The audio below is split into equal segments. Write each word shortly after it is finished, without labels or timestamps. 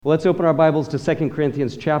Well, let's open our Bibles to 2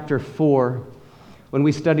 Corinthians chapter 4. When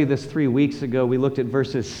we studied this 3 weeks ago, we looked at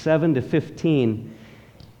verses 7 to 15,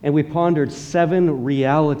 and we pondered 7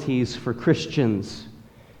 realities for Christians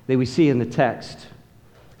that we see in the text.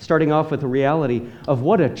 Starting off with the reality of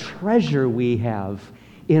what a treasure we have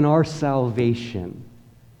in our salvation,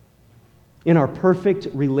 in our perfect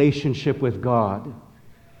relationship with God.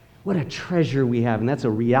 What a treasure we have, and that's a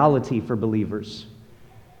reality for believers.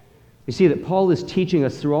 You see that Paul is teaching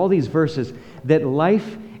us through all these verses that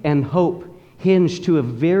life and hope hinge to a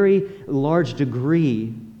very large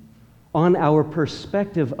degree on our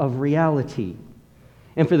perspective of reality.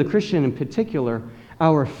 And for the Christian in particular,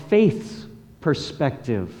 our faith's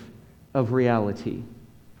perspective of reality.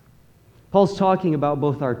 Paul's talking about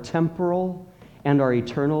both our temporal and our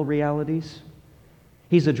eternal realities.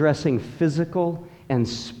 He's addressing physical and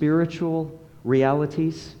spiritual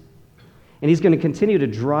realities. And he's going to continue to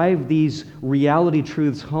drive these reality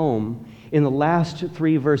truths home in the last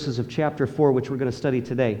 3 verses of chapter 4, which we're going to study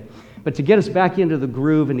today. But to get us back into the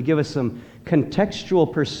groove and to give us some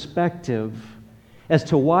contextual perspective as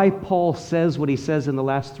to why Paul says what he says in the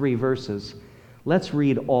last 3 verses, let's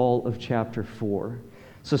read all of chapter 4.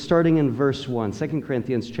 So starting in verse 1, 2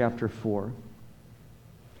 Corinthians chapter 4.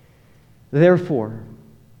 Therefore,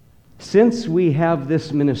 since we have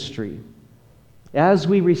this ministry, as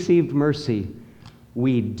we received mercy,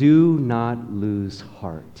 we do not lose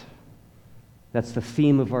heart. That's the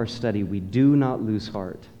theme of our study. We do not lose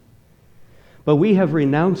heart. But we have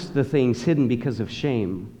renounced the things hidden because of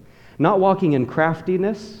shame, not walking in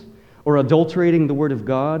craftiness or adulterating the word of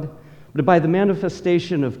God, but by the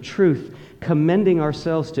manifestation of truth, commending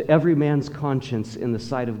ourselves to every man's conscience in the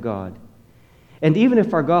sight of God. And even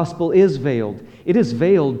if our gospel is veiled, it is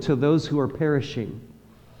veiled to those who are perishing,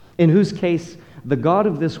 in whose case the God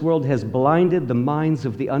of this world has blinded the minds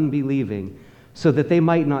of the unbelieving so that they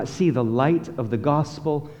might not see the light of the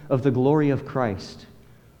gospel of the glory of Christ,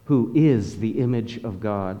 who is the image of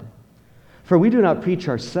God. For we do not preach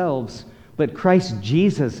ourselves, but Christ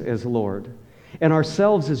Jesus as Lord, and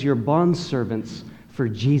ourselves as your bondservants for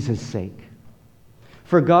Jesus' sake.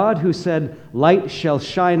 For God, who said, "Light shall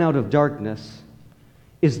shine out of darkness,"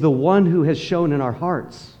 is the one who has shone in our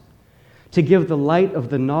hearts to give the light of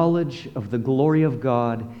the knowledge of the glory of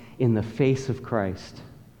God in the face of Christ.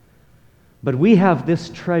 But we have this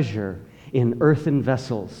treasure in earthen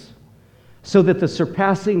vessels, so that the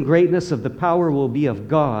surpassing greatness of the power will be of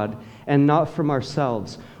God and not from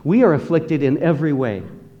ourselves. We are afflicted in every way,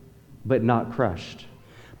 but not crushed,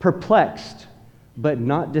 perplexed, but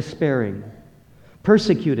not despairing,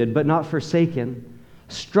 persecuted, but not forsaken,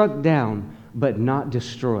 struck down, but not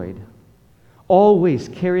destroyed, always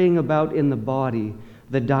carrying about in the body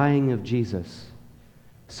the dying of Jesus,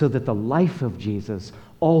 so that the life of Jesus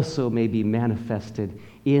also may be manifested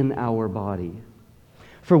in our body.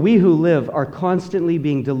 For we who live are constantly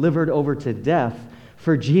being delivered over to death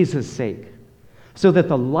for Jesus' sake, so that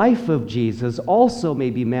the life of Jesus also may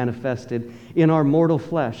be manifested in our mortal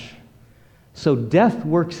flesh. So death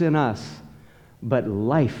works in us, but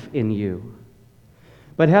life in you.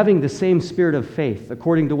 But having the same spirit of faith,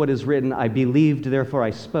 according to what is written, I believed, therefore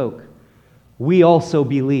I spoke. We also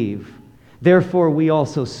believe, therefore we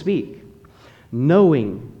also speak,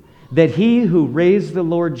 knowing that he who raised the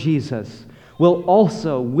Lord Jesus will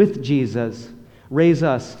also with Jesus raise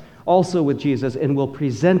us also with Jesus and will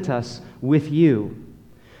present us with you.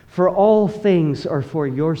 For all things are for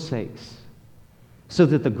your sakes, so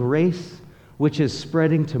that the grace which is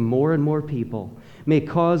spreading to more and more people may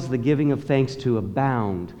cause the giving of thanks to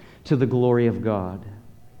abound to the glory of God.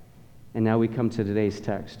 And now we come to today's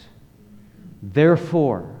text.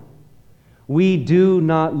 Therefore, we do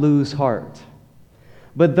not lose heart.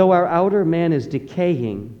 But though our outer man is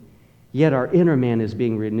decaying, yet our inner man is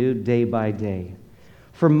being renewed day by day.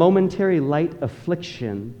 For momentary light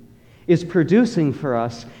affliction is producing for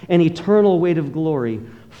us an eternal weight of glory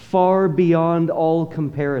far beyond all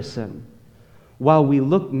comparison, while we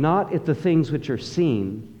look not at the things which are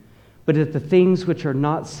seen, but at the things which are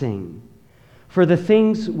not seen. For the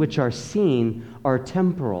things which are seen are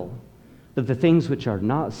temporal, but the things which are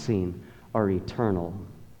not seen are eternal.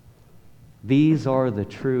 These are the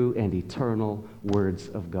true and eternal words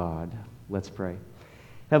of God. Let's pray.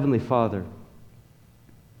 Heavenly Father,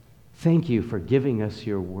 thank you for giving us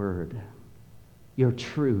your word, your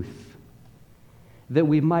truth, that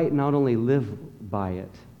we might not only live by it,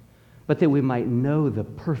 but that we might know the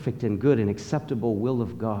perfect and good and acceptable will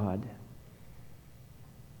of God.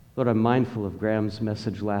 Lord, I'm mindful of Graham's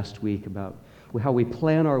message last week about how we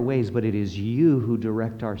plan our ways, but it is you who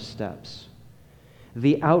direct our steps.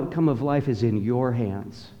 The outcome of life is in your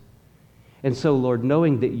hands. And so, Lord,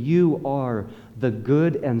 knowing that you are the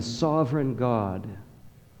good and sovereign God,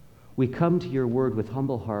 we come to your word with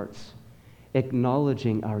humble hearts,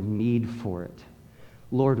 acknowledging our need for it.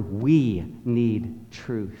 Lord, we need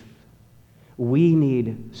truth. We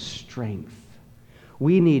need strength.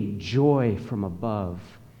 We need joy from above.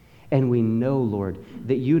 And we know, Lord,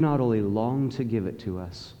 that you not only long to give it to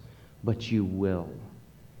us, but you will.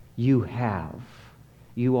 You have.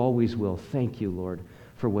 You always will. Thank you, Lord,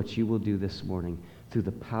 for what you will do this morning through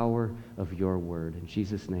the power of your word. In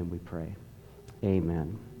Jesus' name we pray.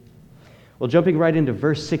 Amen. Well, jumping right into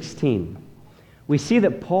verse 16, we see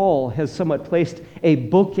that Paul has somewhat placed a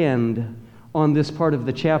bookend on this part of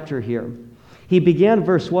the chapter here. He began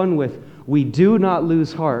verse 1 with, "We do not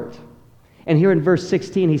lose heart." And here in verse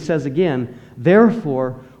 16 he says again,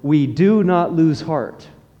 "Therefore we do not lose heart."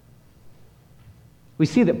 We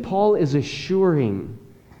see that Paul is assuring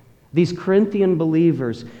these Corinthian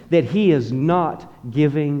believers that he is not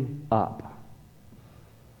giving up.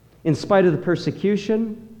 In spite of the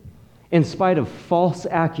persecution, in spite of false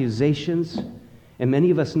accusations, and many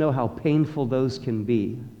of us know how painful those can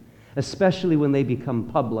be, especially when they become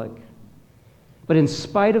public. But in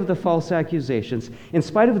spite of the false accusations, in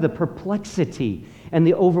spite of the perplexity and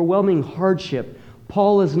the overwhelming hardship,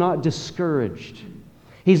 Paul is not discouraged.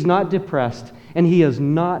 He's not depressed, and he is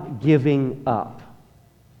not giving up.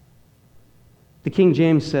 The King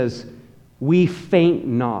James says, "We faint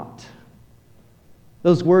not."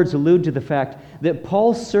 Those words allude to the fact that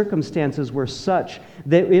Paul's circumstances were such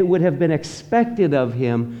that it would have been expected of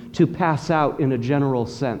him to pass out in a general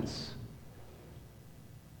sense.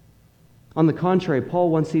 On the contrary, Paul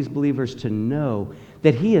wants these believers to know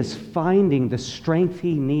that he is finding the strength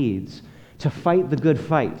he needs to fight the good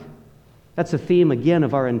fight. That's a theme, again,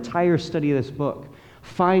 of our entire study of this book,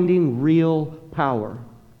 finding real power.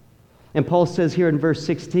 And Paul says here in verse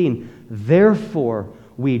 16, "Therefore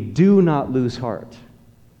we do not lose heart."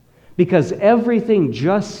 Because everything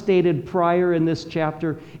just stated prior in this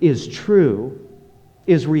chapter is true,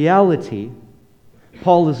 is reality,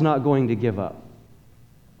 Paul is not going to give up.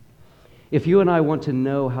 If you and I want to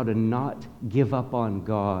know how to not give up on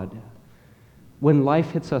God, when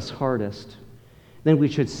life hits us hardest, then we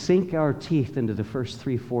should sink our teeth into the first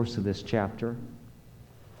 3/4 of this chapter.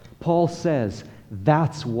 Paul says,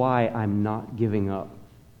 that's why I'm not giving up.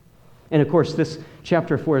 And of course, this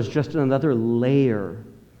chapter 4 is just another layer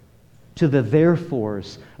to the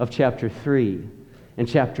therefores of chapter 3 and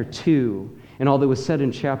chapter 2 and all that was said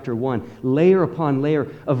in chapter 1. Layer upon layer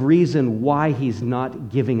of reason why he's not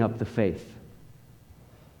giving up the faith.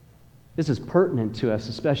 This is pertinent to us,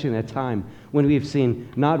 especially in a time when we've seen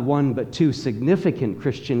not one but two significant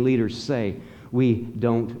Christian leaders say, "We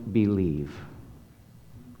don't believe."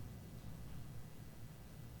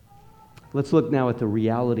 Let's look now at the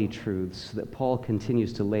reality truths that Paul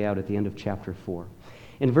continues to lay out at the end of chapter 4.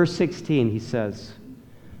 In verse 16, he says,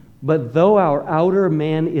 "But though our outer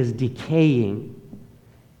man is decaying,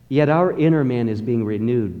 yet our inner man is being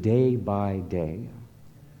renewed day by day."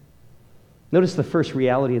 Notice the first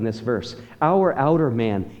reality in this verse. Our outer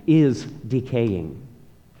man is decaying.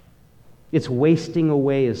 It's wasting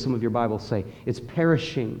away, as some of your Bibles say. It's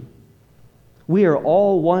perishing. We are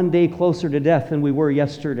all one day closer to death than we were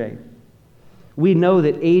yesterday. We know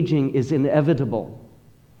that aging is inevitable.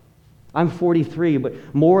 I'm 43, but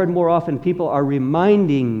more and more often people are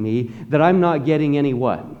reminding me that I'm not getting any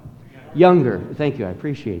what? Younger. Thank you, I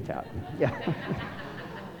appreciate that. Yeah.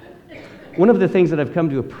 One of the things that I've come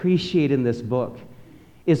to appreciate in this book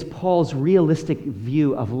is Paul's realistic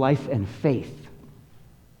view of life and faith.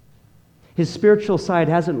 His spiritual side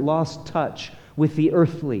hasn't lost touch with the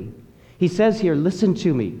earthly. He says here, listen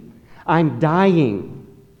to me, I'm dying.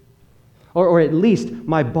 Or at least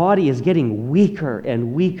my body is getting weaker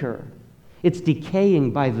and weaker. It's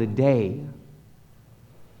decaying by the day.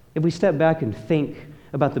 If we step back and think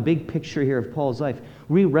about the big picture here of Paul's life,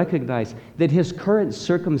 we recognize that his current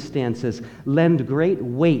circumstances lend great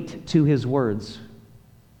weight to his words.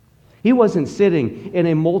 He wasn't sitting in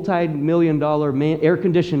a multi-million-dollar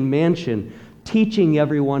air-conditioned mansion teaching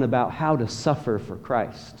everyone about how to suffer for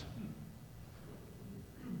Christ.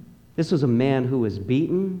 This was a man who was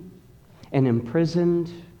beaten and imprisoned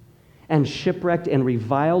and shipwrecked and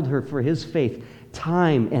reviled her for his faith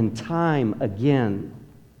time and time again.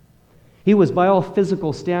 He was, by all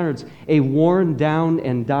physical standards, a worn down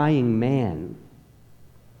and dying man.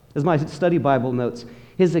 As my study Bible notes,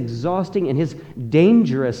 his exhausting and his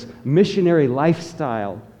dangerous missionary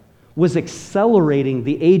lifestyle was accelerating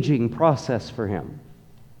the aging process for him.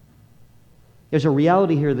 There's a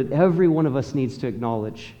reality here that every one of us needs to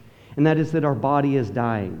acknowledge, and that is that our body is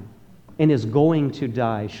dying. and is going to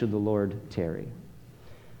die should the Lord tarry.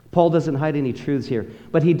 Paul doesn't hide any truths here,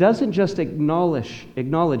 but he doesn't just acknowledge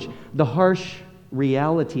the harsh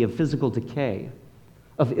reality of physical decay,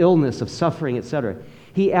 of illness, of suffering, etc.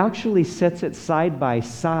 He actually sets it side by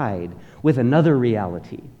side with another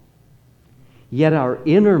reality. Yet our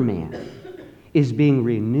inner man is being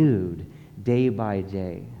renewed day by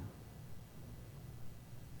day.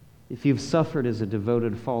 If you've suffered as a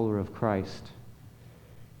devoted follower of Christ,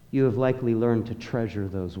 you have likely learned to treasure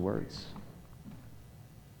those words.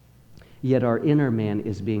 Yet our inner man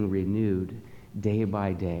is being renewed day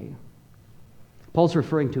by day. Paul's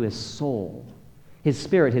referring to his soul, his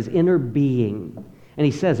spirit, his inner being. And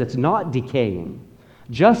he says it's not decaying.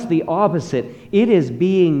 Just the opposite. It is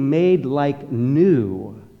being made like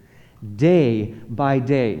new day by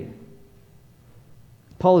day.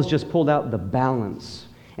 Paul has just pulled out the balance,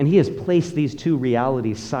 and he has placed these two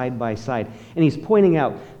realities side by side. And he's pointing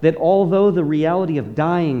out that although the reality of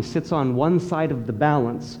dying sits on one side of the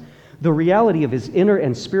balance, the reality of his inner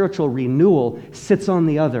and spiritual renewal sits on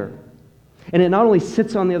the other. And it not only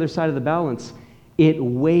sits on the other side of the balance, it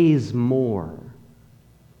weighs more.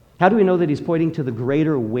 How do we know that he's pointing to the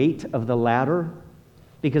greater weight of the latter?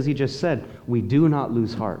 Because he just said, we do not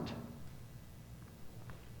lose heart.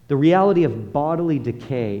 The reality of bodily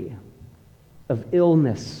decay, of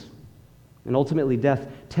illness, and ultimately death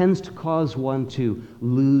tends to cause one to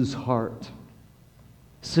lose heart.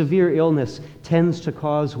 Severe illness tends to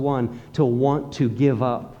cause one to want to give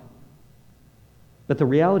up. But the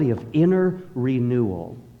reality of inner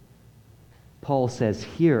renewal, Paul says,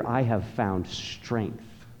 here I have found strength.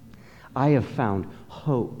 I have found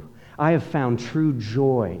hope. I have found true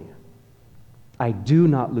joy. I do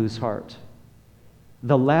not lose heart.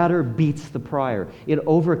 The latter beats the prior. It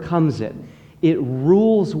overcomes it. It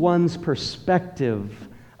rules one's perspective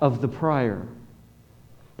of the prior.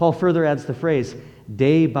 Paul further adds the phrase,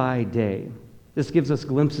 day by day. This gives us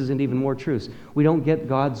glimpses into even more truths. We don't get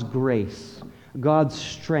God's grace, God's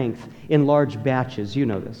strength in large batches. You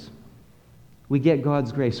know this. We get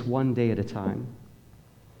God's grace one day at a time.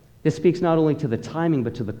 This speaks not only to the timing,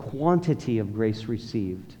 but to the quantity of grace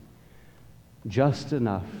received. Just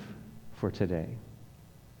enough for today.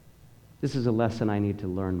 This is a lesson I need to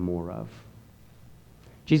learn more of.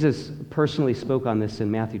 Jesus personally spoke on this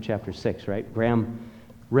in Matthew chapter 6, right? Graham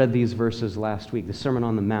read these verses last week, the Sermon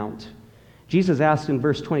on the Mount. Jesus asked in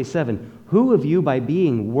verse 27, who of you by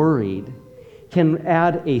being worried can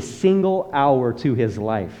add a single hour to his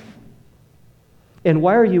life? And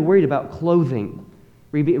why are you worried about clothing?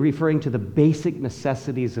 Referring to the basic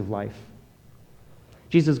necessities of life.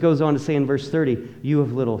 Jesus goes on to say in verse 30, you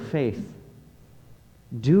have little faith.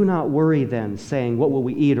 Do not worry then, saying, what will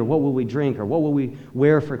we eat, or what will we drink, or what will we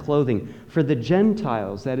wear for clothing? For the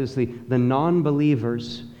Gentiles, that is the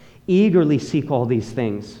non-believers, eagerly seek all these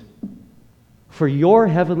things. For your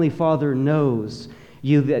heavenly Father knows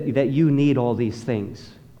that you need all these things.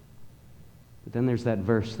 But then there's that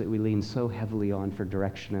verse that we lean so heavily on for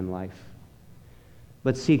direction in life.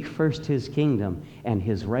 But seek first his kingdom and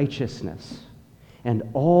his righteousness, and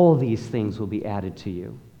all these things will be added to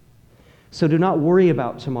you. So do not worry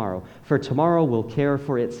about tomorrow, for tomorrow will care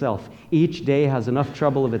for itself. Each day has enough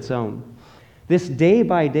trouble of its own. This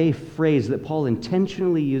day-by-day phrase that Paul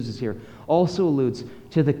intentionally uses here also alludes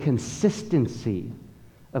to the consistency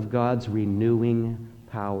of God's renewing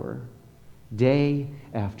power. Day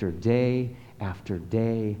after day after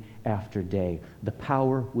day after day, the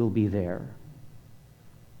power will be there.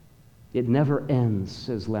 It never ends,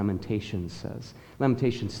 as Lamentations says.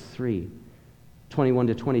 Lamentations 3:21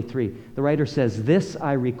 to 23. The writer says, this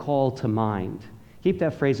I recall to mind. Keep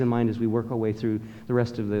that phrase in mind as we work our way through the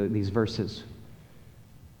rest of these verses.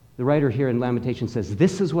 The writer here in Lamentations says,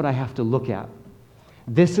 this is what I have to look at.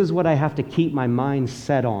 This is what I have to keep my mind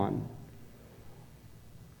set on.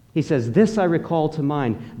 He says, this I recall to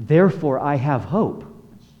mind, therefore I have hope.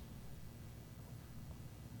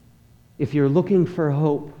 If you're looking for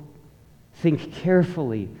hope, think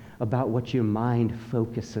carefully about what your mind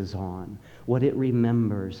focuses on, what it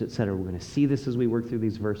remembers, etc. We're going to see this as we work through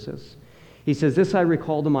these verses. He says, this I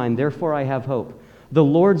recall to mind, therefore I have hope. The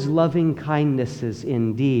Lord's loving kindnesses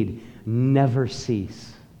indeed never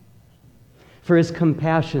cease, for his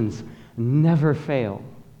compassions never fail.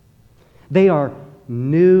 They are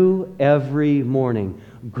new every morning.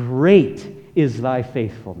 Great is thy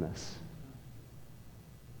faithfulness.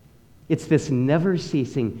 It's this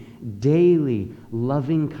never-ceasing, daily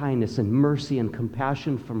loving kindness and mercy and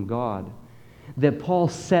compassion from God that Paul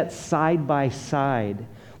sets side by side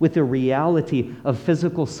with the reality of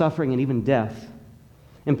physical suffering and even death.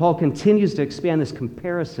 And Paul continues to expand this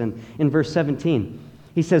comparison in verse 17.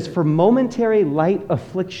 He says, for momentary light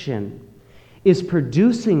affliction is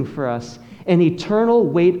producing for us an eternal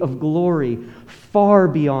weight of glory far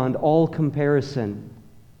beyond all comparison.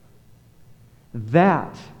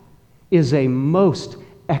 That is a most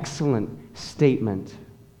excellent statement.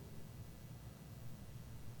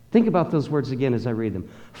 Think about those words again as I read them.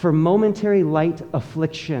 For momentary light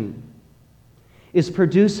affliction is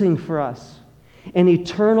producing for us an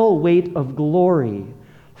eternal weight of glory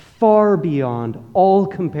far beyond all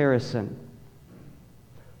comparison.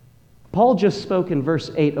 Paul just spoke in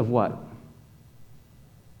verse 8 of what?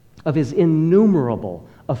 Of his innumerable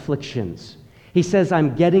afflictions. He says,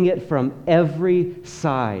 I'm getting it from every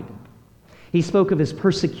side. He spoke of his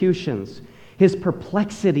persecutions, his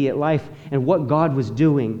perplexity at life and what God was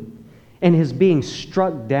doing, and his being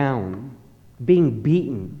struck down, being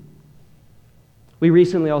beaten. We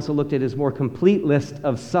recently also looked at his more complete list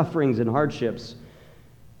of sufferings and hardships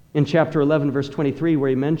in chapter 11, verse 23, where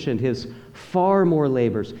he mentioned his far more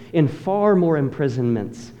labors, in far more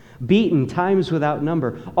imprisonments, beaten times without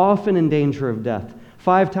number, often in danger of death.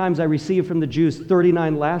 5 times I received from the Jews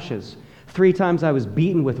 39 lashes. 3 times I was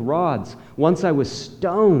beaten with rods. Once I was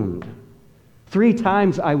stoned. 3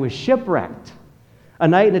 times I was shipwrecked. A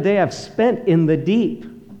night and a day I've spent in the deep.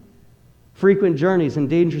 Frequent journeys and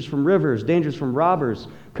dangers from rivers, dangers from robbers,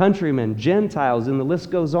 countrymen, Gentiles, and the list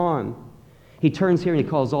goes on. He turns here and he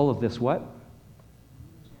calls all of this what?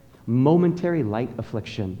 Momentary light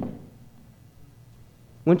affliction.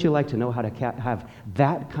 Wouldn't you like to know how to have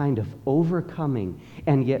that kind of overcoming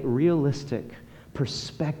and yet realistic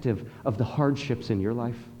perspective of the hardships in your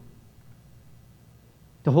life?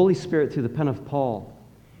 The Holy Spirit, through the pen of Paul,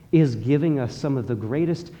 is giving us some of the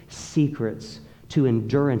greatest secrets to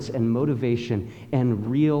endurance and motivation and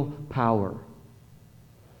real power.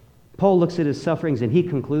 Paul looks at his sufferings and he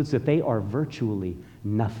concludes that they are virtually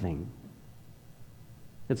nothing.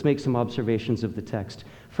 Let's make some observations of the text.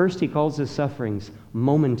 First, he calls his sufferings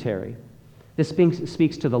momentary. This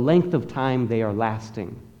speaks to the length of time they are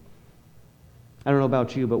lasting. I don't know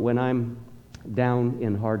about you, but when I'm down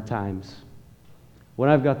in hard times, when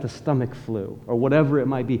I've got the stomach flu or whatever it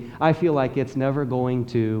might be, I feel like it's never going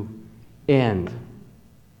to end.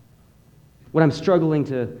 When I'm struggling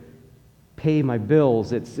to pay my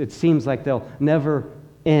bills, it seems like they'll never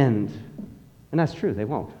end. And that's true, they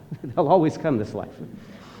won't. They'll always come this life.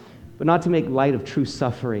 But not to make light of true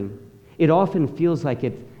suffering, it often feels like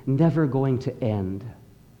it's never going to end.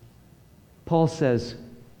 Paul says,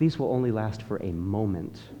 these will only last for a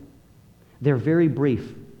moment. They're very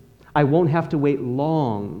brief. I won't have to wait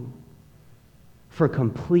long for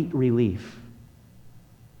complete relief.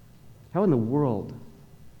 How in the world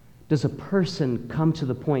does a person come to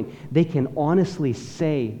the point they can honestly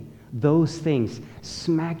say those things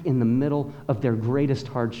smack in the middle of their greatest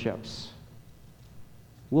hardships?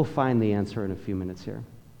 We'll find the answer in a few minutes here.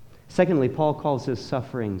 Secondly, Paul calls his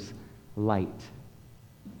sufferings light.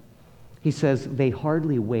 He says they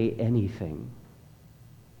hardly weigh anything.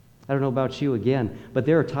 I don't know about you again, but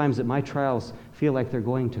there are times that my trials feel like they're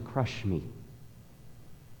going to crush me.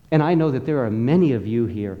 And I know that there are many of you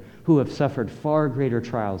here who have suffered far greater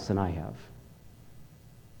trials than I have.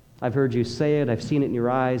 I've heard you say it. I've seen it in your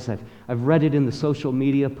eyes. I've read it in the social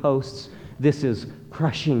media posts. This is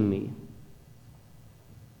crushing me.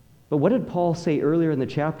 But what did Paul say earlier in the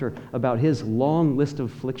chapter about his long list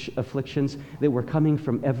of afflictions that were coming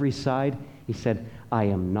from every side? He said, I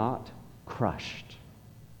am not crushed.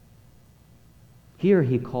 Here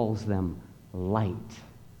he calls them light.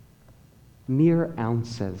 Mere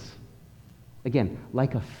ounces. Again,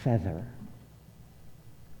 like a feather.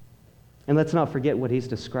 And let's not forget what he's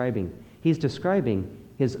describing. He's describing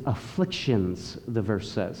his afflictions, the verse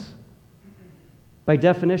says. By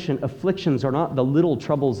definition, afflictions are not the little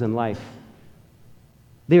troubles in life.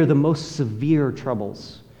 They are the most severe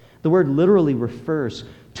troubles. The word literally refers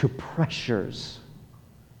to pressures.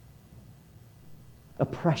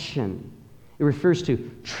 Oppression. It refers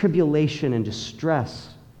to tribulation and distress.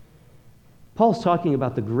 Paul's talking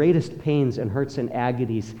about the greatest pains and hurts and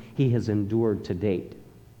agonies he has endured to date.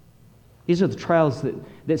 These are the trials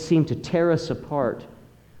that seem to tear us apart.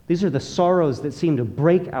 These are the sorrows that seem to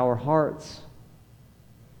break our hearts.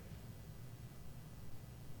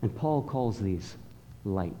 And Paul calls these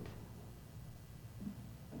light.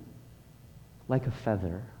 Like a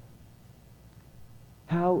feather.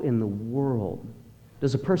 How in the world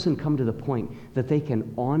does a person come to the point that they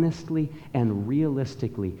can honestly and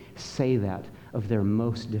realistically say that of their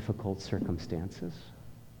most difficult circumstances?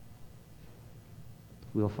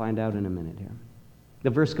 We'll find out in a minute here. The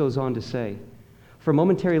verse goes on to say, for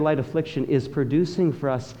momentary light affliction is producing for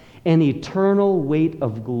us an eternal weight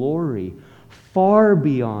of glory far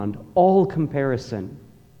beyond all comparison.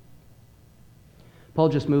 Paul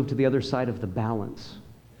just moved to the other side of the balance.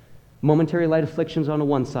 Momentary light afflictions on the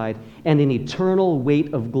one side and an eternal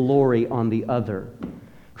weight of glory on the other.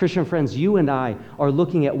 Christian friends, you and I are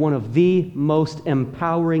looking at one of the most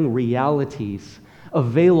empowering realities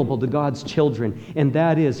available to God's children, and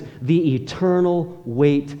that is the eternal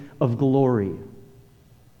weight of glory.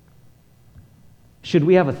 Should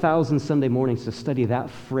we have 1,000 Sunday mornings to study that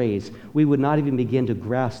phrase, we would not even begin to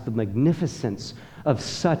grasp the magnificence of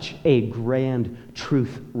such a grand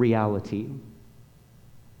truth reality.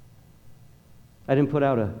 I didn't put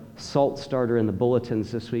out a salt starter in the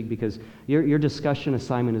bulletins this week because your discussion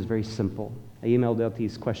assignment is very simple. I emailed out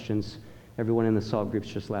these questions, everyone in the salt groups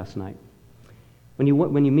just last night. When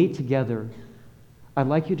you meet together, I'd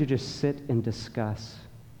like you to just sit and discuss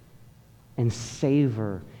and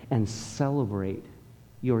savor and celebrate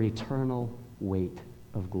your eternal weight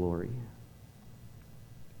of glory.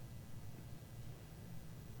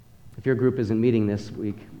 If your group isn't meeting this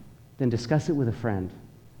week, then discuss it with a friend.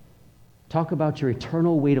 Talk about your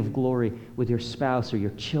eternal weight of glory with your spouse or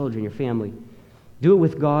your children, your family. Do it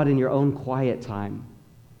with God in your own quiet time.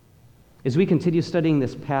 As we continue studying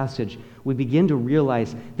this passage, we begin to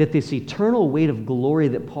realize that this eternal weight of glory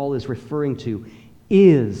that Paul is referring to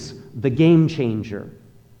is the game changer.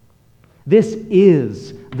 This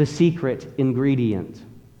is the secret ingredient.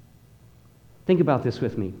 Think about this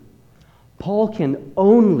with me. Paul can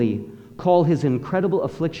only call his incredible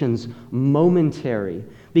afflictions momentary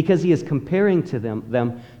because he is comparing to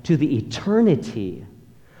them to the eternity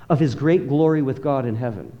of his great glory with God in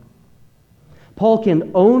heaven. Paul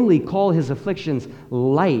can only call his afflictions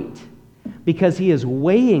light because he is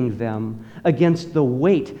weighing them against the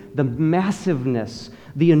weight, the massiveness,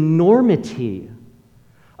 the enormity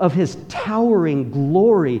of his towering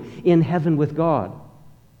glory in heaven with God.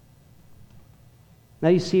 Now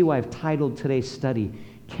you see why I've titled today's study,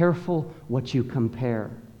 Careful What You Compare.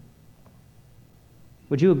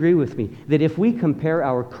 Would you agree with me that if we compare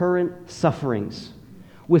our current sufferings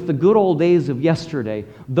with the good old days of yesterday,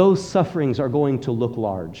 those sufferings are going to look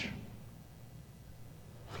large?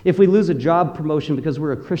 If we lose a job promotion because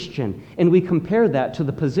we're a Christian and we compare that to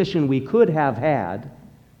the position we could have had,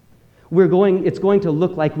 it's going to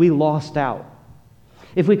look like we lost out.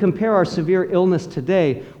 If we compare our severe illness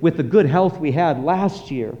today with the good health we had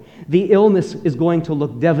last year, the illness is going to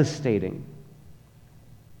look devastating.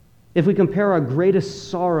 If we compare our greatest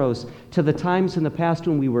sorrows to the times in the past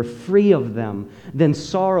when we were free of them, then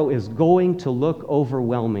sorrow is going to look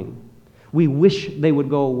overwhelming. We wish they would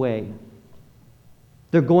go away.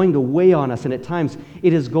 They're going to weigh on us, and at times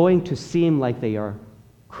it is going to seem like they are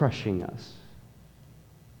crushing us.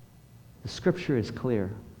 The Scripture is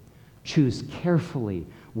clear. Choose carefully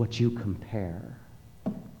what you compare.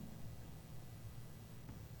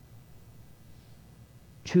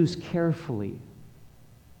 Choose carefully,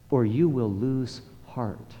 or you will lose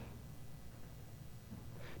heart.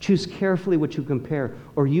 Choose carefully what you compare,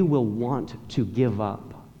 or you will want to give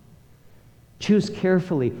up. Choose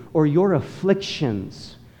carefully, or your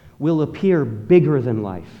afflictions will appear bigger than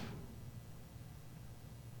life,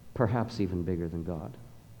 perhaps even bigger than God.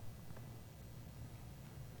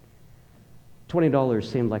 $20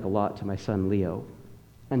 seemed like a lot to my son Leo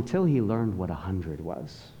until he learned what 100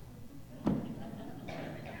 was.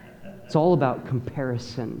 It's all about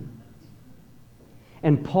comparison.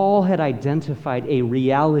 And Paul had identified a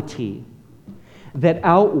reality that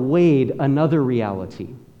outweighed another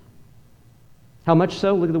reality. How much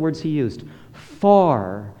so? Look at the words he used.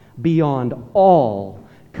 Far beyond all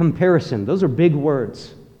comparison. Those are big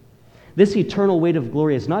words. This eternal weight of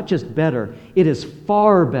glory is not just better, it is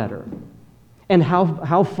far better. And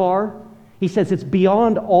how far? He says it's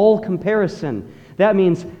beyond all comparison. That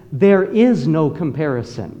means there is no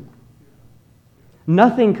comparison.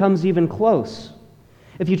 Nothing comes even close.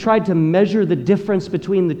 If you tried to measure the difference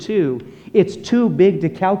between the two, it's too big to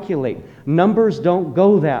calculate. Numbers don't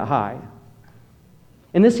go that high.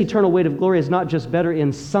 And this eternal weight of glory is not just better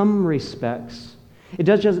in some respects. It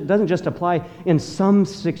doesn't just apply in some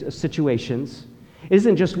situations. It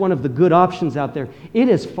isn't just one of the good options out there. It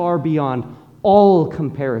is far beyond all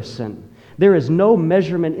comparison. There is no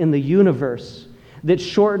measurement in the universe that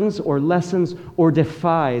shortens or lessens or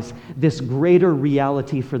defies this greater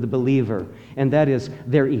reality for the believer, and that is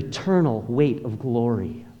their eternal weight of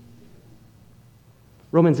glory.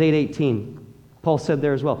 Romans 8:18, Paul said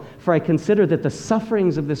there as well, "For I consider that the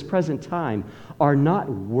sufferings of this present time are not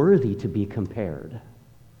worthy to be compared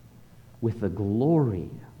with the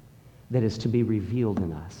glory that is to be revealed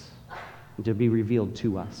in us, to be revealed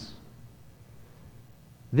to us."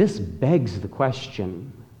 This begs the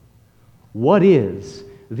question, What is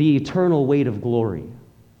the eternal weight of glory?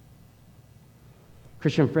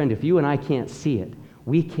 Christian friend, if you and I can't see it,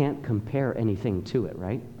 we can't compare anything to it,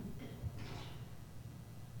 right?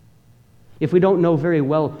 If we don't know very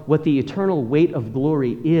well what the eternal weight of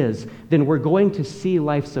glory is, then we're going to see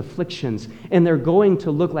life's afflictions, and they're going to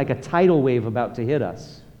look like a tidal wave about to hit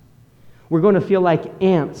us. We're going to feel like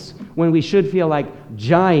ants when we should feel like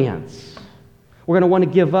giants. We're going to want to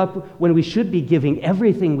give up when we should be giving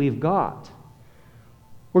everything we've got.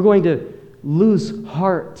 We're going to lose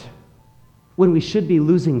heart when we should be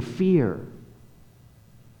losing fear.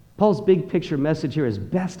 Paul's big picture message here, as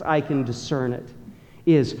best I can discern it,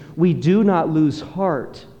 is we do not lose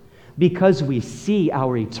heart because we see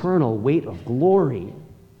our eternal weight of glory.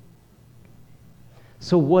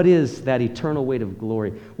 So what is that eternal weight of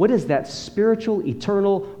glory? What is that spiritual,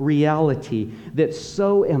 eternal reality that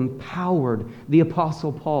so empowered the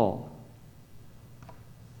Apostle Paul?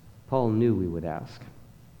 Paul knew we would ask.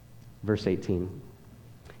 Verse 18.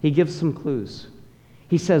 He gives some clues.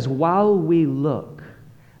 He says, while we look,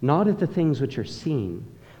 not at the things which are seen,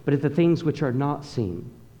 but at the things which are not seen.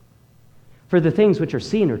 For the things which are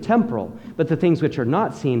seen are temporal, but the things which are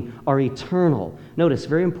not seen are eternal. Notice,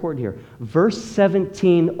 very important here, verse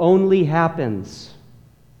 17 only happens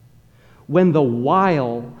when the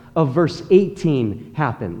while of verse 18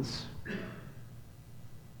 happens.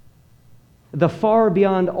 The far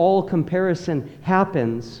beyond all comparison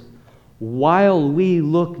happens while we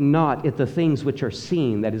look not at the things which are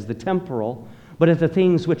seen, that is the temporal, but at the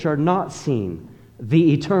things which are not seen,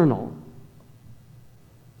 the eternal.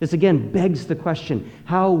 This again begs the question,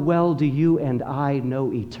 how well do you and I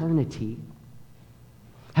know eternity?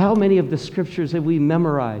 How many of the scriptures have we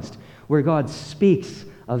memorized where God speaks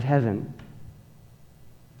of heaven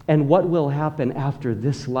and what will happen after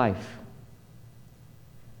this life?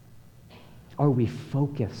 Are we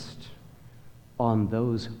focused on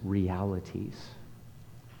those realities?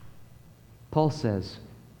 Paul says,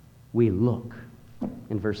 we look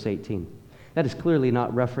in verse 18. That is clearly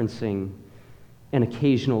not referencing an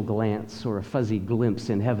occasional glance or a fuzzy glimpse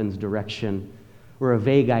in heaven's direction or a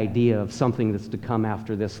vague idea of something that's to come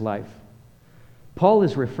after this life. Paul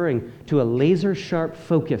is referring to a laser-sharp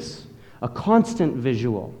focus, a constant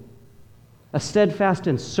visual, a steadfast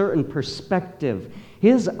and certain perspective.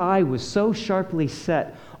 His eye was so sharply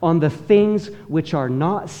set on the things which are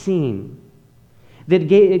not seen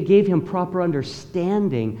that it gave him proper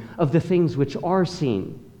understanding of the things which are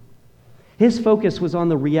seen. His focus was on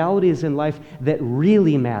the realities in life that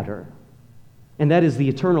really matter, and that is the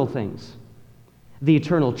eternal things, the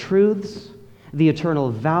eternal truths, the eternal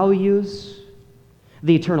values,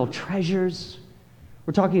 the eternal treasures.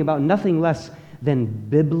 We're talking about nothing less than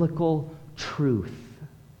biblical truth.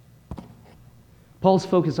 Paul's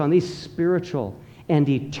focus on these spiritual and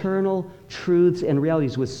eternal truths and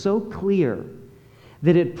realities was so clear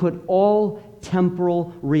that it put all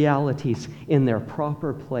temporal realities in their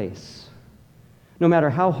proper place. No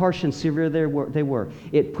matter how harsh and severe they were,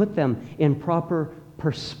 it put them in proper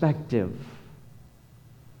perspective.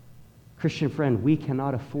 Christian friend, we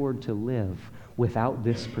cannot afford to live without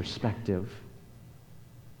this perspective.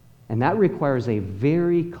 And that requires a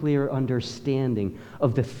very clear understanding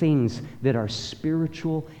of the things that are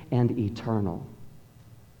spiritual and eternal.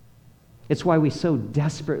 It's why we so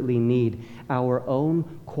desperately need our own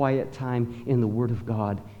quiet time in the Word of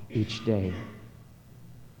God each day.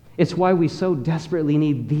 It's why we so desperately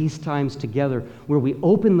need these times together where we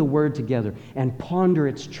open the Word together and ponder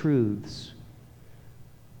its truths,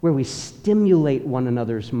 where we stimulate one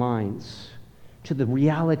another's minds to the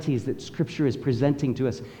realities that Scripture is presenting to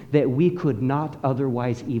us that we could not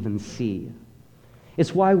otherwise even see.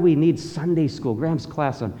 It's why we need Sunday school, Graham's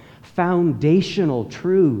class on foundational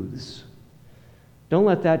truths. Don't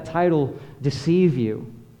let that title deceive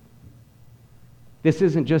you. This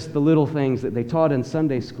isn't just the little things that they taught in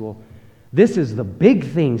Sunday school. This is the big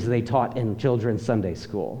things they taught in children's Sunday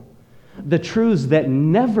school. The truths that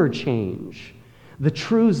never change. The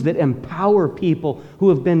truths that empower people who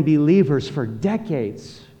have been believers for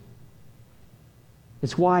decades.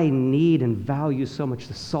 It's why I need and value so much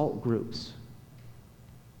the SALT groups.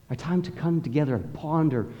 Our time to come together and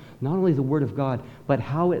ponder not only the Word of God, but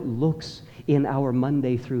how it looks in our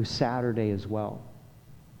Monday through Saturday as well.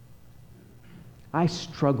 I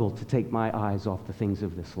struggle to take my eyes off the things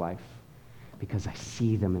of this life because I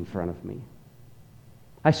see them in front of me.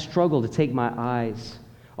 I struggle to take my eyes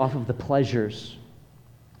off of the pleasures,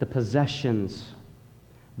 the possessions,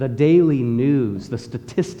 the daily news, the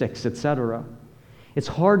statistics, etc. It's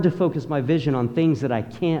hard to focus my vision on things that I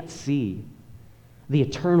can't see, the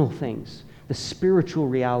eternal things, the spiritual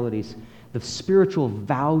realities the spiritual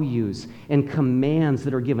values and commands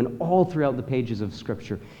that are given all throughout the pages of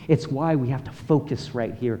Scripture. It's why we have to focus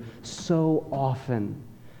right here so often,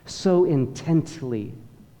 so intently,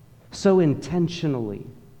 so intentionally.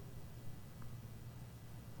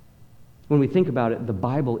 When we think about it, the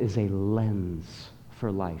Bible is a lens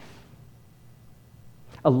for life.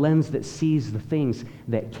 A lens that sees the things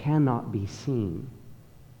that cannot be seen.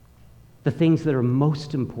 The things that are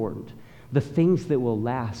most important. The things that will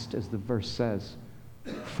last, as the verse says,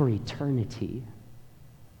 for eternity.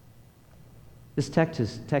 This text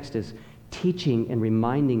is teaching and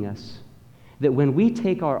reminding us that when we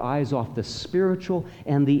take our eyes off the spiritual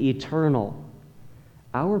and the eternal,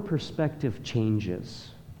 our perspective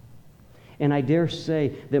changes. And I dare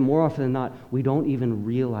say that more often than not, we don't even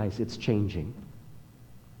realize it's changing.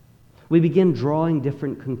 We begin drawing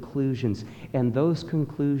different conclusions, and those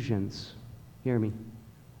conclusions, hear me,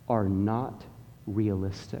 are not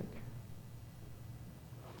realistic.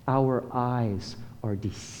 Our eyes are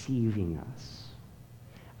deceiving us.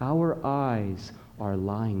 Our eyes are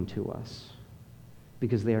lying to us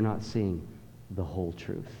because they are not seeing the whole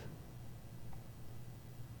truth.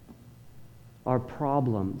 Our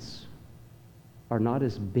problems are not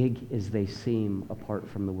as big as they seem apart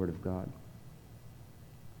from the Word of God.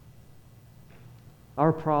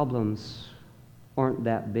 Our problems aren't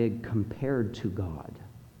that big compared to God.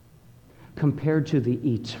 Compared to the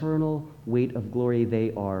eternal weight of glory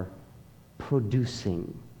they are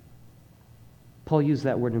producing. Paul used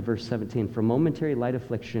that word in verse 17. For momentary light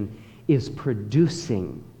affliction is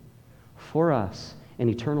producing for us an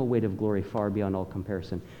eternal weight of glory far beyond all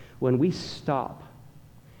comparison. When we stop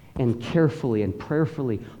and carefully and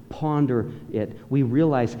prayerfully ponder it, we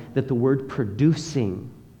realize that the word producing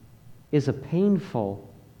is a painful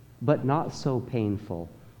but not so painful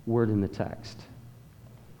word in the text.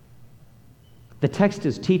 The text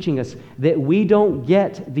is teaching us that we don't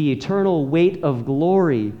get the eternal weight of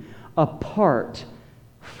glory apart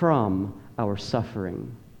from our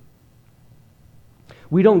suffering.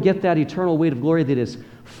 We don't get that eternal weight of glory that is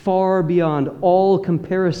far beyond all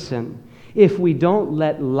comparison if we don't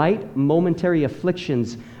let light momentary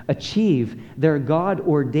afflictions achieve their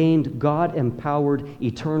God-ordained, God-empowered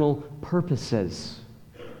eternal purposes.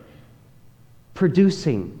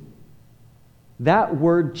 Producing. That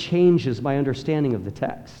word changes my understanding of the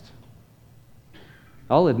text.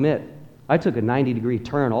 I'll admit, I took a 90-degree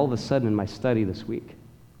turn all of a sudden in my study this week.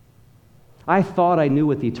 I thought I knew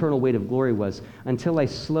what the eternal weight of glory was until I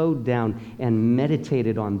slowed down and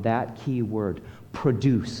meditated on that key word,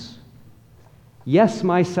 produce. Yes,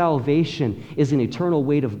 my salvation is an eternal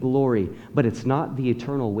weight of glory, but it's not the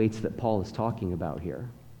eternal weights that Paul is talking about here.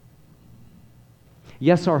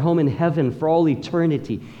 Yes, our home in heaven for all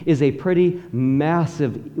eternity is a pretty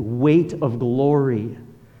massive weight of glory,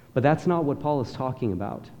 but that's not what Paul is talking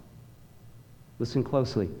about. Listen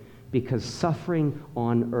closely, because suffering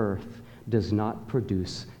on earth does not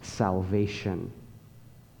produce salvation.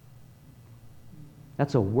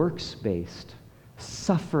 That's a works-based,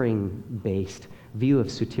 suffering-based view of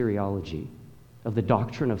soteriology, of the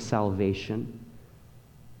doctrine of salvation.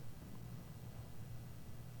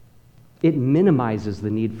 It minimizes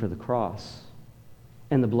the need for the cross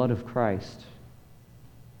and the blood of Christ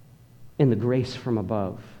and the grace from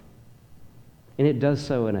above. And it does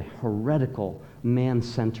so in a heretical,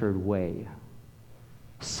 man-centered way.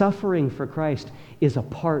 Suffering for Christ is a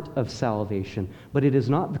part of salvation, but it is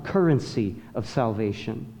not the currency of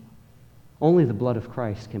salvation. Only the blood of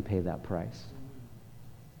Christ can pay that price.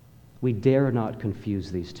 We dare not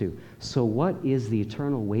confuse these two. So what is the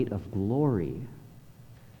eternal weight of glory?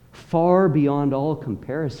 Far beyond all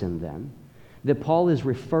comparison, then, that Paul is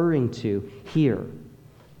referring to here.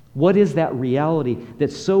 What is that reality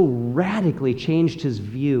that so radically changed his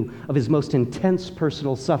view of his most intense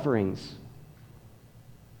personal sufferings?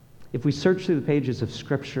 If we search through the pages of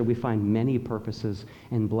Scripture, we find many purposes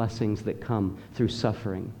and blessings that come through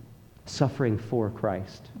suffering for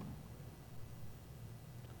Christ.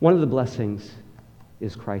 One of the blessings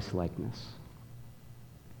is Christ-likeness.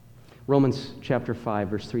 Romans chapter 5,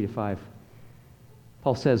 verse 3 to 5.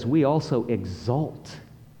 Paul says, we also exult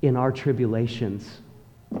in our tribulations.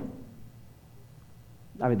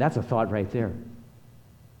 I mean, that's a thought right there.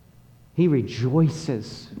 He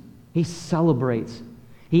rejoices. He celebrates.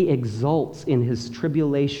 He exults in his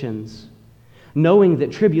tribulations, knowing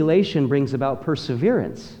that tribulation brings about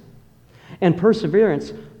perseverance. And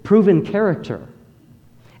perseverance, proven character.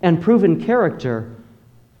 And proven character,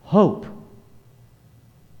 hope.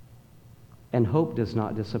 And hope does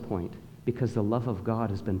not disappoint, because the love of God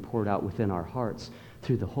has been poured out within our hearts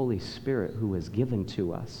through the Holy Spirit who is given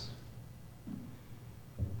to us.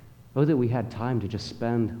 Oh, that we had time to just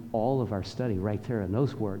spend all of our study right there in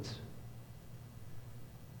those words.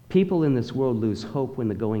 People in this world lose hope when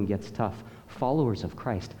the going gets tough. Followers of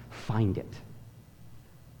Christ find it.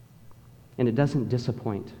 And it doesn't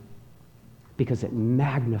disappoint because it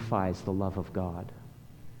magnifies the love of God.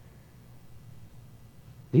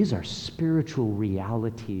 These are spiritual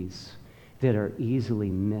realities that are easily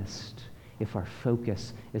missed if our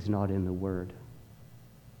focus is not in the Word.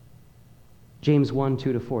 James 1,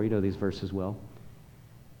 2-4, you know these verses well.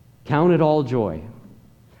 Count it all joy.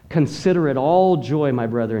 Consider it all joy, my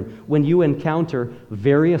brethren, when you encounter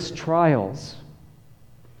various trials,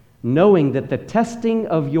 knowing that the testing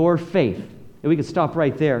of your faith, and we could stop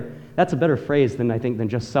right there. That's a better phrase than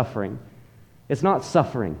just suffering. It's not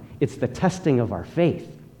suffering, it's the testing of our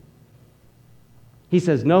faith. He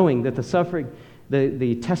says, knowing that the suffering,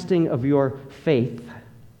 the testing of your faith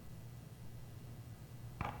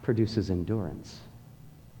produces endurance.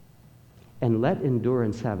 And let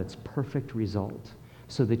endurance have its perfect result,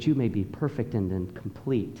 so that you may be perfect and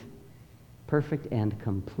complete,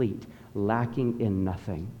 lacking in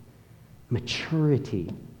nothing.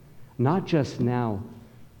 Maturity, not just now,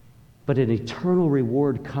 but an eternal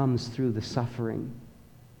reward comes through the suffering.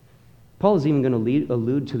 Paul is even going to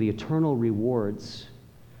allude to the eternal rewards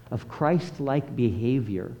of Christ-like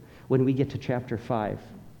behavior when we get to chapter 5.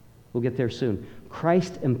 We'll get there soon.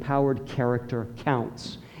 Christ-empowered character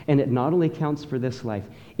counts. And it not only counts for this life,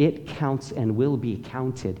 it counts and will be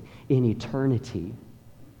counted in eternity.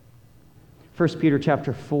 1 Peter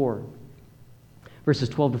chapter 4, verses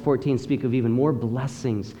 12-14 speak of even more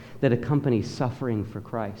blessings that accompany suffering for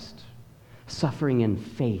Christ. Suffering in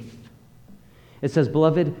faith. It says,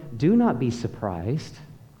 Beloved, do not be surprised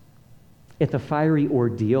at the fiery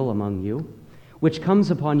ordeal among you, which comes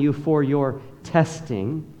upon you for your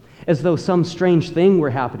testing, as though some strange thing were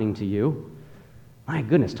happening to you. My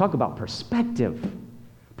goodness, talk about perspective.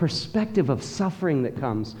 Perspective of suffering that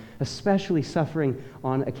comes, especially suffering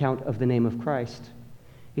on account of the name of Christ.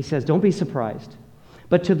 He says, don't be surprised.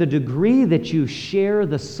 But to the degree that you share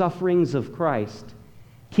the sufferings of Christ,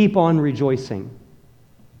 keep on rejoicing.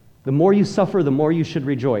 The more you suffer, the more you should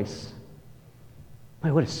rejoice.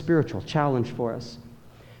 Boy, what a spiritual challenge for us.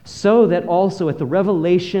 So that also at the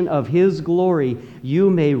revelation of His glory, you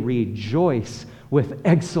may rejoice with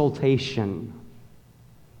exultation.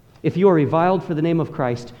 If you are reviled for the name of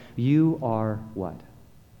Christ, you are what?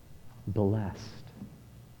 Blessed.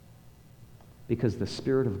 Because the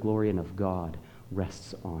Spirit of glory and of God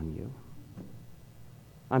rests on you.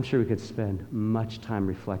 I'm sure we could spend much time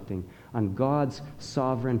reflecting on God's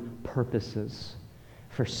sovereign purposes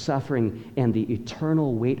for suffering and the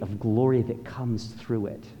eternal weight of glory that comes through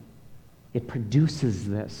it. It produces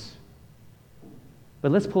this.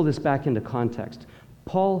 But let's pull this back into context.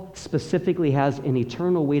 Paul specifically has an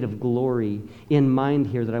eternal weight of glory in mind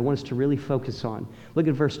here that I want us to really focus on. Look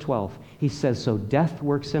at verse 12. He says, so death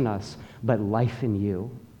works in us, but life in you.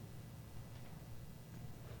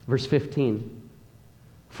 Verse 15.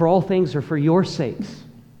 For all things are for your sakes,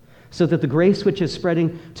 so that the grace which is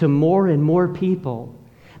spreading to more and more people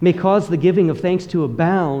may cause the giving of thanks to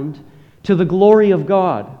abound to the glory of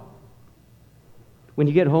God. When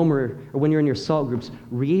you get home or when you're in your salt groups,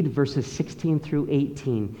 read verses 16 through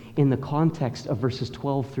 18 in the context of verses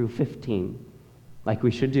 12 through 15, like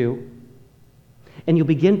we should do. And you'll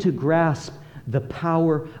begin to grasp the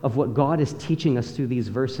power of what God is teaching us through these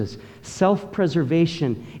verses.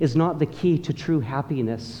 Self-preservation is not the key to true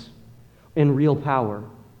happiness and real power.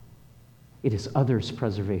 It is others'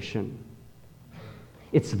 preservation.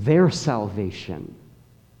 It's their salvation.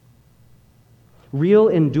 Real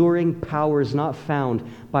enduring power is not found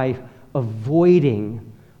by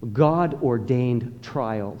avoiding God-ordained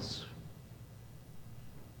trials.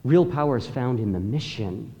 Real power is found in the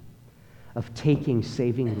mission of taking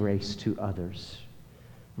saving grace to others.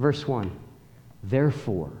 Verse 1,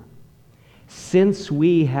 therefore, since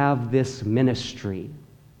we have this ministry,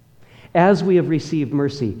 as we have received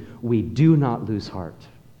mercy, we do not lose heart.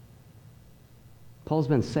 Paul's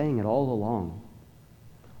been saying it all along.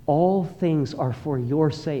 All things are for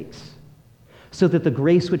your sakes, so that the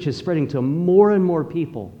grace which is spreading to more and more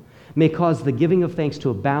people may cause the giving of thanks to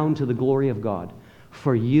abound to the glory of God.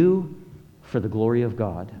 For you, for the glory of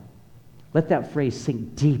God. Let that phrase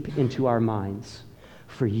sink deep into our minds.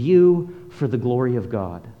 For you, for the glory of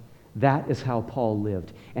God. That is how Paul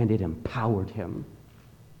lived, and it empowered him.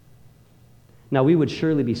 Now, we would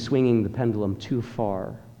surely be swinging the pendulum too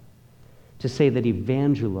far to say that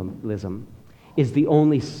evangelism is the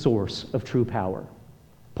only source of true power.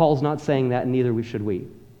 Paul's not saying that, and neither should we.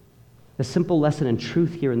 The simple lesson and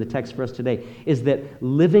truth here in the text for us today is that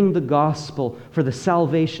living the gospel for the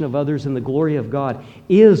salvation of others and the glory of God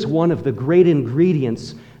is one of the great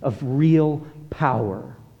ingredients of real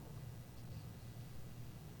power.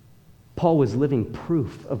 Paul was living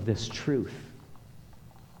proof of this truth.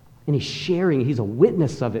 And he's a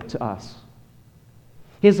witness of it to us.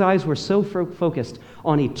 His eyes were so focused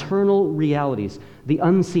on eternal realities, the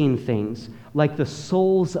unseen things, like the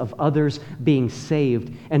souls of others being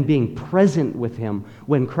saved and being present with him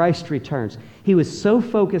when Christ returns. He was so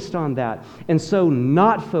focused on that and so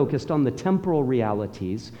not focused on the temporal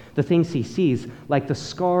realities, the things he sees, like the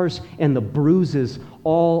scars and the bruises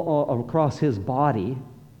all across his body,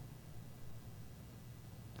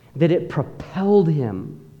 that it propelled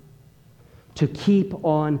him to keep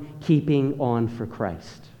on keeping on for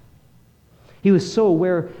Christ. He was so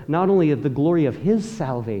aware not only of the glory of his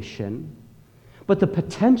salvation, but the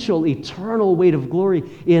potential eternal weight of glory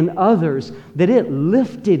in others, that it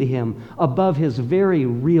lifted him above his very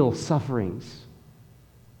real sufferings.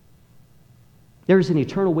 There's an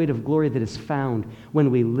eternal weight of glory that is found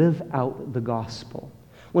when we live out the gospel.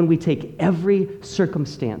 When we take every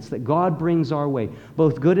circumstance that God brings our way,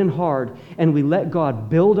 both good and hard, and we let God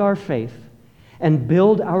build our faith and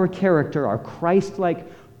build our character, our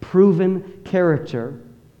Christ-like, proven character.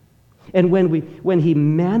 And when he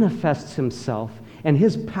manifests himself and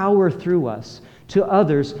his power through us to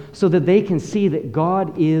others so that they can see that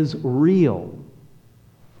God is real.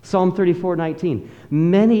 Psalm 34:19,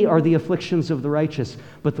 many are the afflictions of the righteous,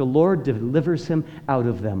 but the Lord delivers him out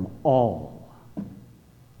of them all.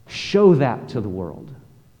 Show that to the world.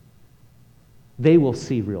 They will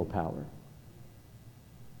see real power.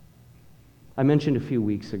 I mentioned a few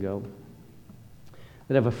weeks ago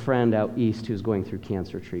that I have a friend out east who's going through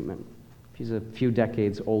cancer treatment. She's a few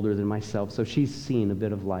decades older than myself, so she's seen a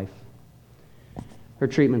bit of life. Her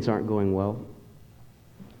treatments aren't going well.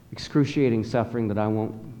 Excruciating suffering that I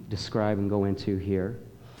won't describe and go into here.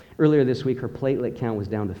 Earlier this week, her platelet count was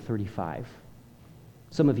down to 35.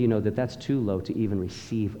 Some of you know that that's too low to even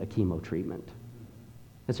receive a chemo treatment.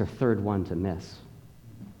 That's her third one to miss.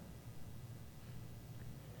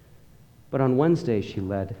 But on Wednesday, she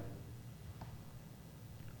led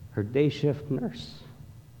her day shift nurse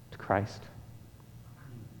to Christ.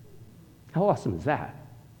 How awesome is that?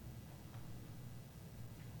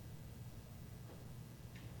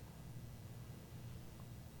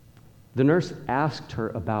 The nurse asked her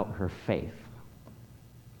about her faith,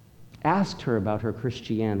 asked her about her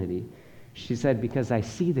Christianity. She said, because I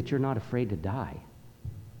see that you're not afraid to die.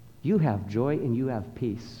 You have joy and you have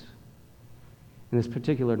peace. And this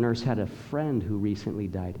particular nurse had a friend who recently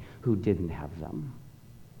died who didn't have them.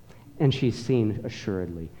 And she's seen,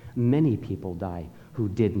 assuredly, many people die who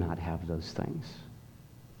did not have those things.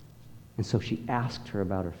 And so she asked her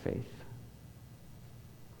about her faith.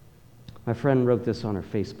 My friend wrote this on her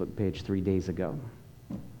Facebook page 3 days ago.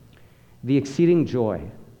 The exceeding joy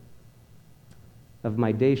of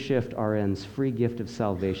my day shift RN's free gift of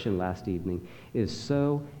salvation last evening is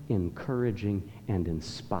so encouraging and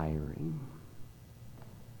inspiring.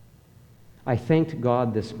 I thanked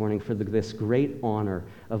God this morning for this great honor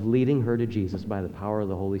of leading her to Jesus by the power of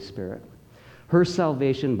the Holy Spirit. Her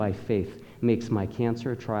salvation by faith makes my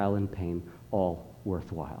cancer, trial, and pain all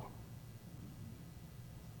worthwhile.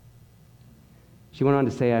 She went on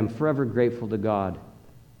to say, I'm forever grateful to God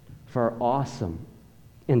for our awesome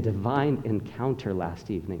and divine encounter last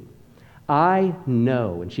evening. I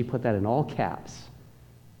know, and she put that in all caps,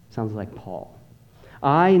 sounds like Paul.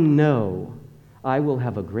 I know I will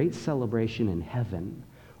have a great celebration in heaven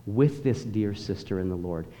with this dear sister in the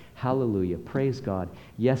Lord. Hallelujah. Praise God.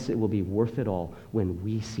 Yes, it will be worth it all when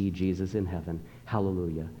we see Jesus in heaven.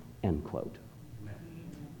 Hallelujah. End quote.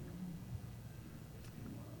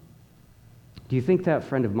 Do you think that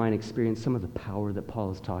friend of mine experienced some of the power that Paul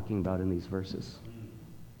is talking about in these verses?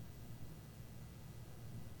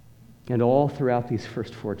 And all throughout these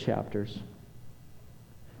first 4 chapters.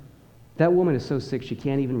 That woman is so sick she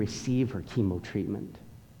can't even receive her chemo treatment.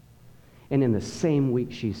 And in the same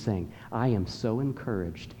week she's saying, I am so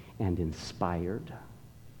encouraged and inspired.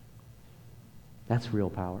 That's real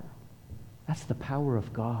power. That's the power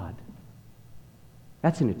of God.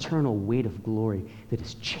 That's an eternal weight of glory that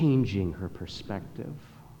is changing her perspective.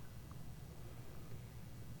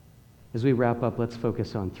 As we wrap up, let's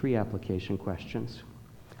focus on 3 application questions.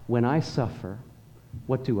 When I suffer,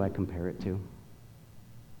 what do I compare it to?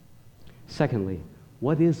 Secondly,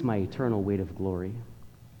 what is my eternal weight of glory?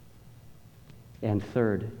 And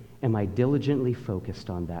third, am I diligently focused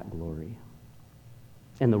on that glory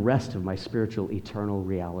and the rest of my spiritual eternal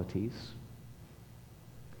realities?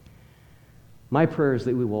 My prayer is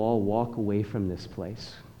that we will all walk away from this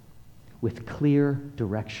place with clear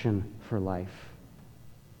direction for life.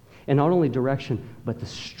 And not only direction, but the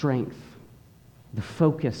strength, the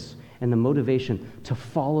focus, and the motivation to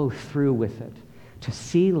follow through with it, to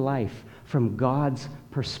see life from God's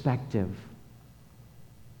perspective.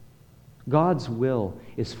 God's will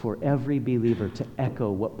is for every believer to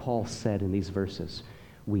echo what Paul said in these verses.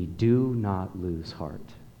 We do not lose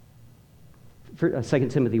heart.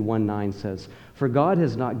 2 Timothy 1:9 says, "For God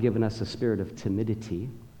has not given us a spirit of timidity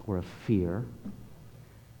or of fear,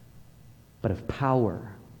 but of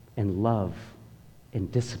power and love and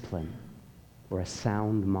discipline, or a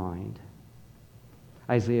sound mind."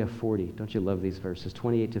 Isaiah 40, don't you love these verses,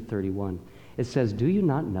 28 to 31. It says, "Do you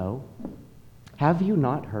not know? Have you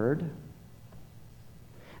not heard?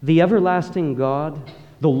 The everlasting God,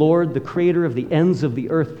 the Lord, the creator of the ends of the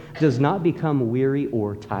earth, does not become weary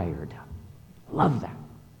or tired." Love that.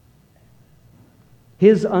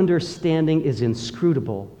 His understanding is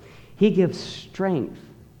inscrutable. He gives strength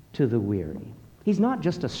to the weary. He's not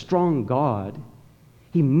just a strong God.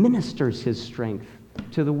 He ministers his strength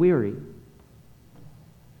to the weary.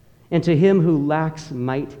 And to him who lacks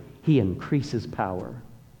might, he increases power.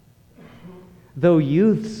 Though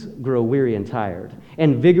youths grow weary and tired,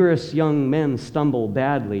 and vigorous young men stumble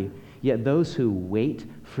badly, yet those who wait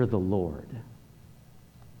for the Lord,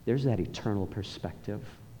 there's that eternal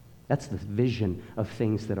perspective. That's the vision of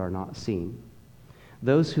things that are not seen.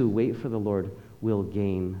 Those who wait for the Lord will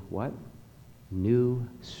gain what? New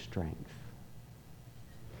strength.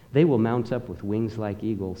 They will mount up with wings like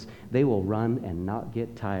eagles. They will run and not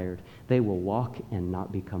get tired. They will walk and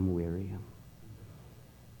not become weary.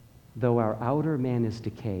 Though our outer man is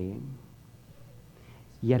decaying,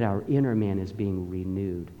 yet our inner man is being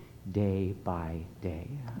renewed day by day.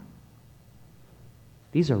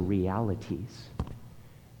 These are realities,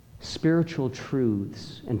 spiritual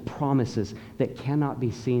truths and promises that cannot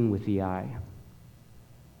be seen with the eye.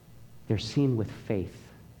 They're seen with faith.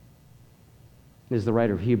 As the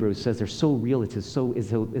writer of Hebrews says, they're so real, it's as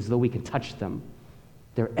though we can touch them.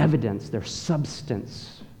 They're evidence, they're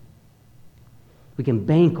substance. We can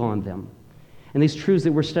bank on them. And these truths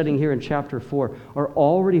that we're studying here in chapter 4 are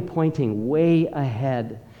already pointing way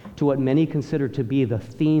ahead to what many consider to be the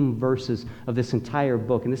theme verses of this entire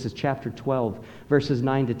book. And this is chapter 12, verses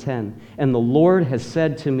 9 to 10. "And the Lord has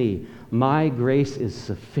said to me, my grace is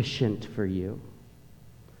sufficient for you,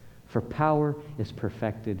 for power is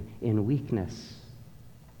perfected in weakness."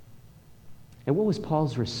 And what was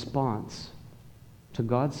Paul's response to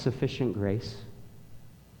God's sufficient grace?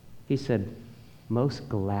 He said, "Most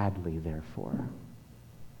gladly, therefore."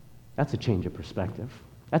 That's a change of perspective.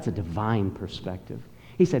 That's a divine perspective.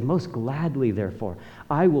 He said, "Most gladly, therefore,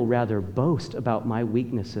 I will rather boast about my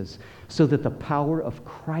weaknesses, so that the power of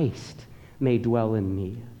Christ may dwell in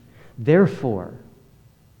me. Therefore,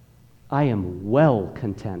 I am well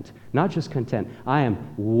content." Not just content, I am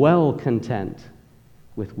well content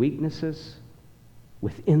with weaknesses,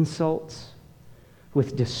 with insults,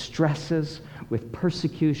 with distresses, with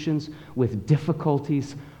persecutions, with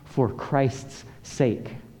difficulties for Christ's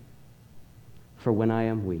sake. For when I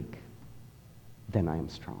am weak, then I am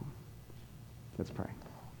strong. Let's pray.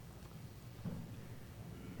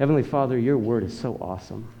 Heavenly Father, your word is so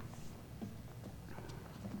awesome.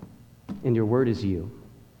 And your word is you.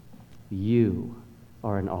 You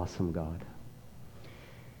are an awesome God.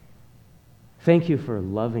 Thank you for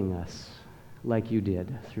loving us like you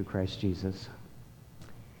did through Christ Jesus.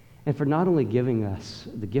 And for not only giving us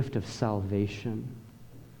the gift of salvation,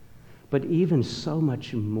 but even so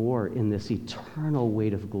much more in this eternal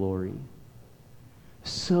weight of glory.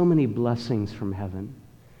 So many blessings from heaven.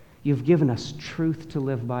 You've given us truth to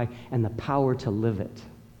live by and the power to live it.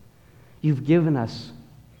 You've given us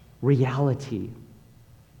reality,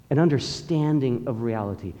 an understanding of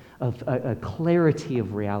reality, of a clarity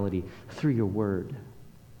of reality through your word.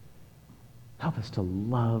 Help us to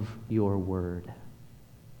love your word,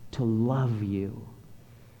 to love you.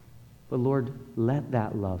 But Lord, let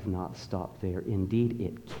that love not stop there. Indeed,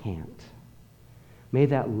 it can't. May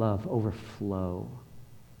that love overflow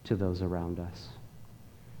to those around us,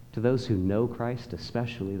 to those who know Christ,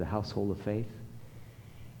 especially the household of faith,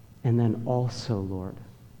 and then also, Lord,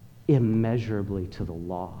 immeasurably to the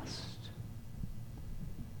lost.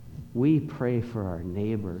 We pray for our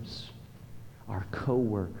neighbors, our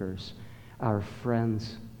co-workers, our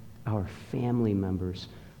friends, our family members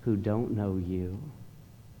who don't know you.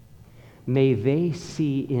 May they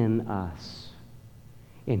see in us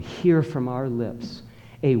and hear from our lips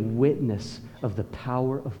a witness of the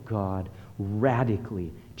power of God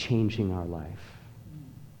radically changing our life,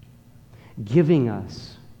 giving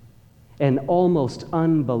us an almost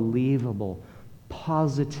unbelievable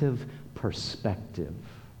positive perspective,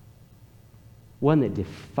 one that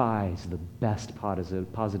defies the best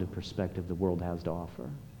positive perspective the world has to offer.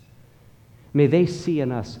 May they see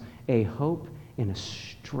in us a hope and a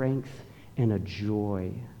strength and a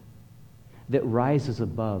joy that rises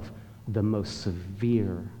above the most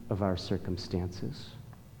severe of our circumstances.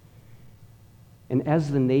 And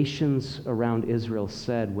as the nations around Israel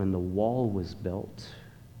said when the wall was built,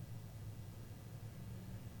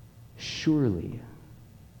 surely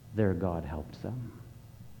their God helped them.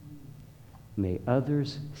 May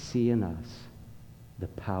others see in us the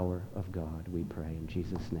power of God, we pray. In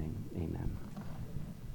Jesus' name, amen.